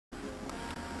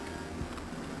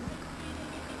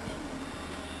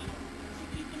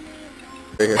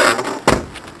right here.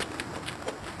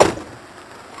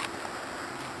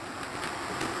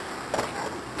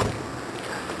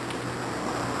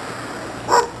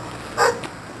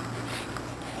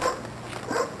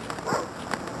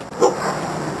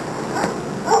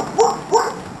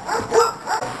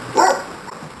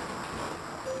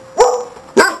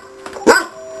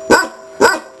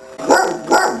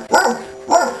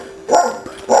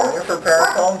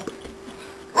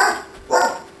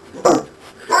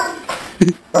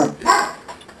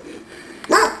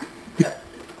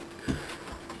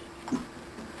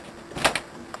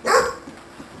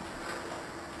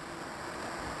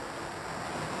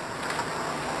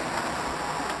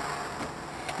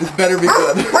 This better be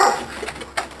good.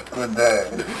 Good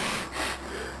day.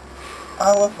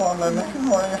 I was on the mission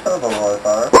where your herbivores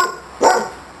are.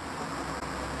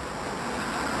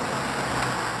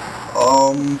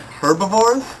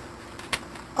 Herbivores?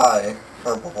 Aye,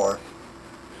 herbivores.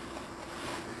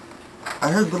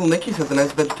 I heard Little Nicky's has a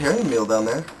nice vegetarian meal down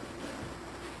there.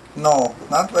 No,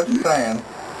 not vegetarian.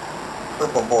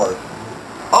 Herbivores.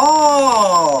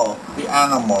 Oh! The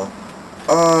animal.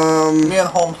 Me and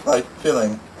Holmes like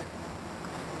chilling.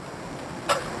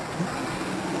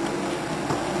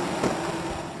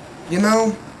 You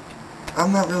know,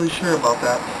 I'm not really sure about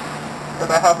that. Could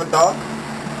I have a dog?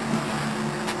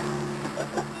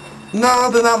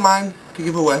 No, they're not mine to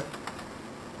give away.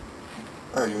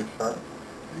 Are you sure?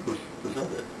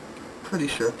 it? Pretty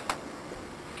sure.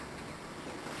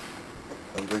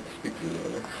 I'm going to speak to you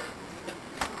later.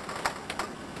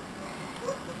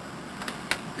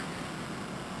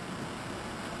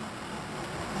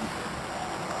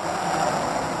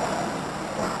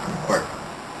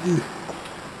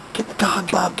 Get the dog,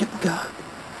 Bob, get the dog.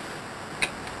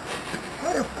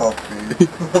 Hey,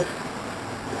 puppy.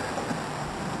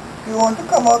 You want to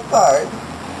come outside?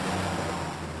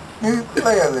 You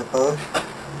play a little.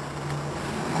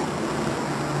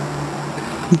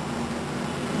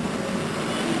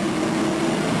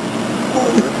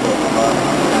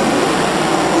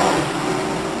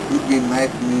 You get a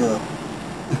nice meal.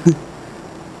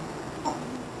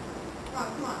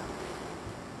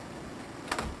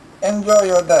 Enjoy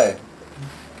your day.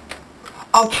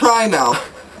 I'll try now.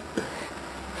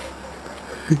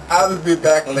 I'll be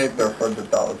back later for the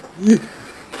dog.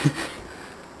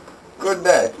 Good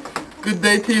day. Good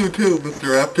day to you too, Mr.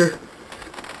 Raptor.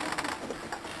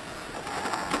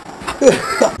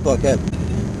 Fuck it.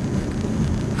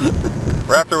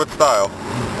 Raptor with style.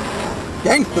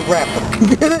 Gangsta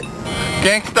rapper. Get it?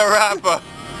 Gangsta rapper.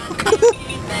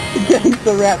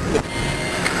 Gangsta rapper.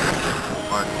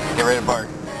 Bark. Get ready to bark.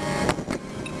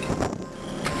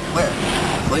 Where?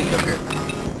 Link up here.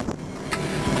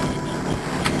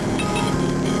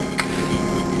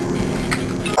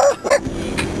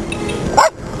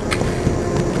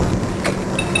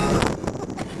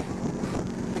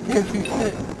 Can't see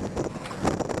shit.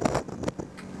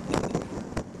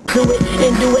 Do it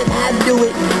and do it, I do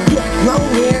it. Yeah, long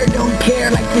hair, don't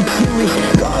care like the Jewish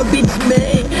garbage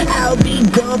man. I'll be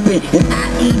dumping and I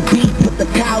eat beef, but the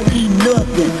cow eat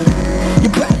nothing. You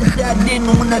probably said I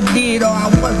didn't when I did, or I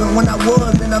wasn't when I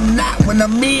was, and I'm not when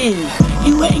I'm in.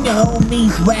 You ain't your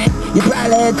homies whack. You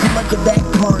probably had too much of that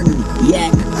carny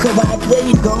yak. So watch where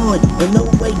you going and know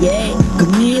where you at.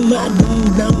 Cause me and my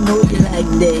goons don't know you like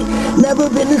that. Never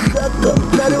been a sucker,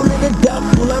 not only the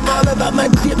duffel. I'm all about my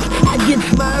chips, I get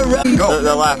my rough.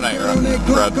 They're laughing at you,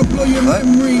 Brad. What?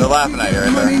 They're laughing at you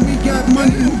right there. We got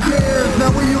money, who cares? Now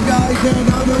where you guys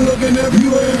at? I've been looking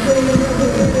everywhere.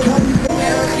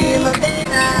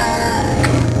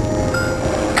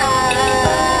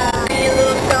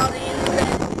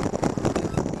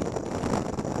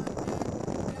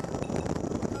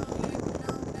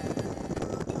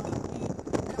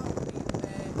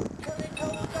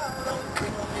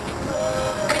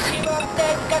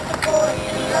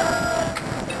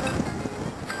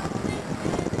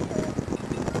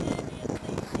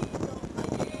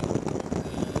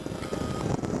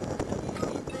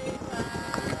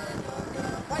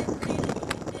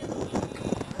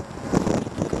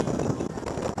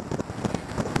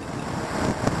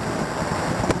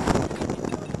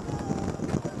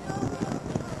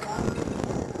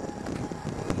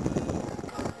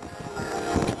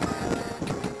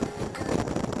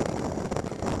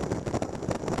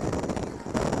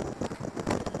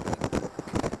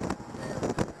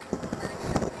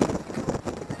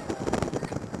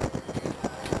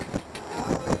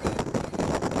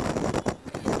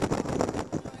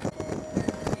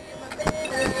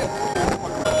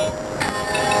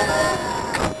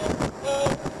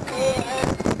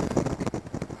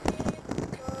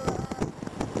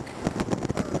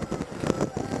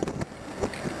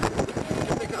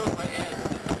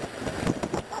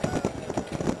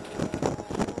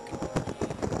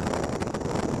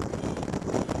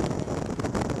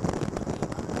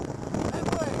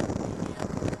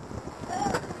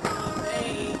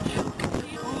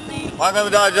 Mark on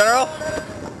the Dollar General?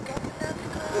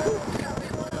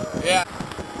 Yeah.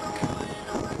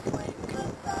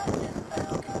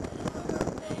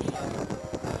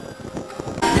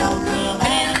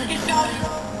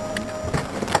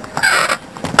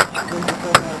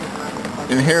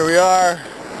 And here we are,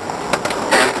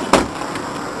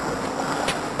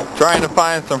 trying to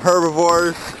find some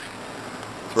herbivores.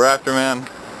 It's Raptor Man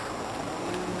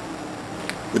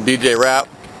with DJ Rap.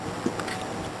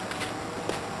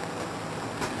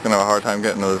 He's gonna have a hard time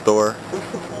getting to his door.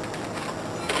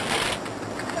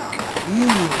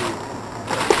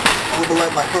 Over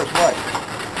like my first wife.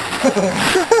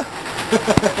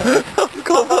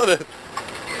 Cold blooded.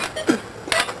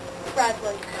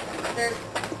 Bradley, there's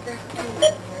two in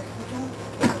here.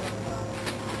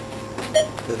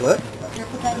 Is what? You're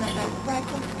putting that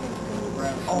Bradley.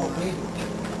 Oh, baby.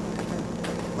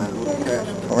 My little cat.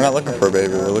 We're not looking for a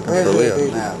baby, we're looking for Leah.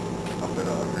 Now, up at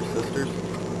her sister's.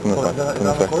 From the side, from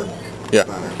the side. Court? Yeah.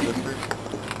 Her sister's.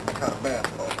 Kind of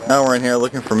basketball. Now we're in here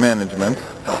looking for management.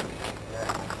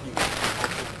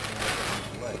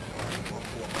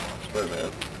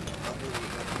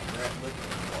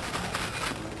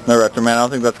 No, Raptor Man, I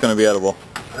don't think that's going to be edible.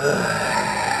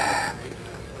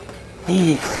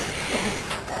 Feast.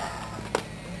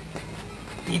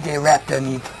 DJ Raptor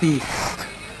needs feast.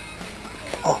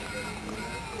 Oh.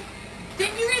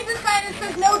 Didn't you read the sign that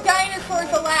says no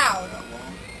dinosaurs allowed?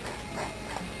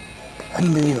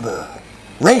 Unbelievable.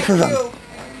 Racism.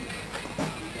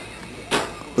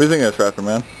 What do you think of this, Raptor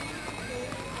Man?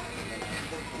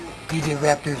 DJ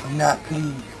Raptor's not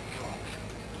pleased.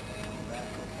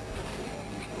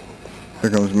 Here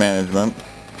comes management.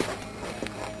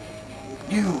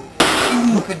 You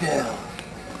infidel.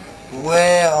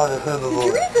 Where are the Did you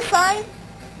herbivores? read the sign?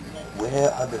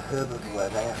 Where are the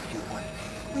herbivores? I asked you once.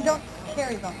 We don't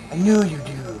carry them. I know you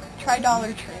do. Try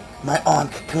Dollar Tree. My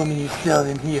aunt told me you sell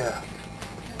them here.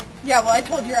 Yeah, well, I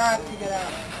told your aunt to get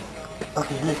out.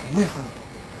 Okay, listen.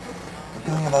 You're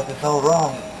doing about this all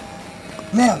wrong.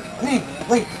 Ma'am, please,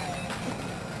 wait.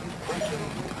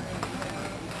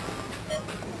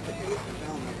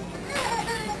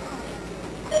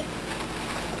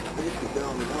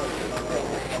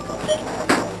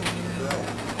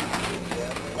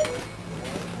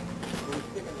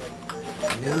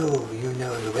 No, you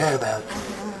know the whereabouts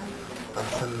of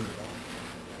some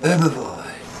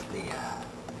herbivores, Leah.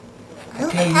 I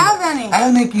don't have any.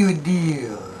 I'll make you a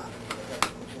deal.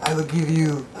 I will give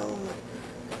you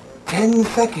 10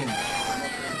 seconds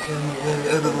to tell me where the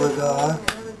herbivores are.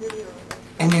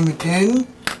 And in return,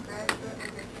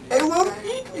 I won't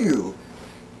eat you.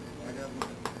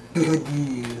 Do a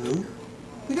deal.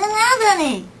 We don't have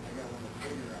any.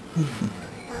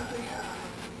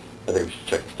 I think we should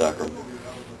check the stock room.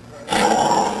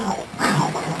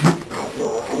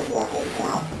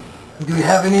 Do you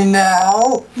have any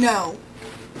now? No.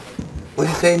 What do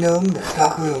you say, Gnome? The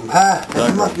stock room, huh?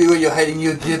 That must be where you're hiding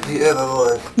your gypsy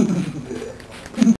herbivores.